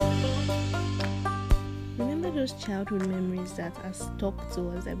those childhood memories that are stuck to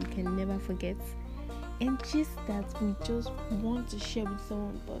us that we can never forget, and just that we just want to share with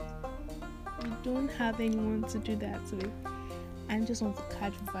someone, but we don't have anyone to do that with, and just want to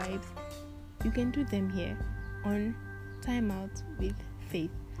catch vibes, you can do them here on Time Out with Faith.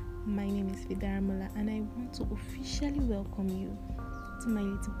 My name is Faith Daramola, and I want to officially welcome you to my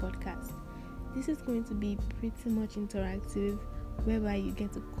little podcast. This is going to be pretty much interactive, whereby you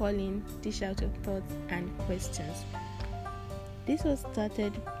get to call in, dish out your thoughts and questions. This was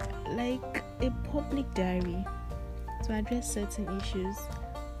started like a public diary to address certain issues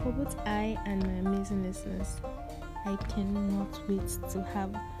for both I and my amazing listeners. I cannot wait to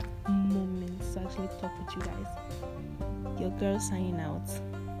have moments to actually talk with you guys. Your girl signing out,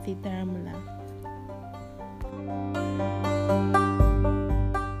 Faith Daramola.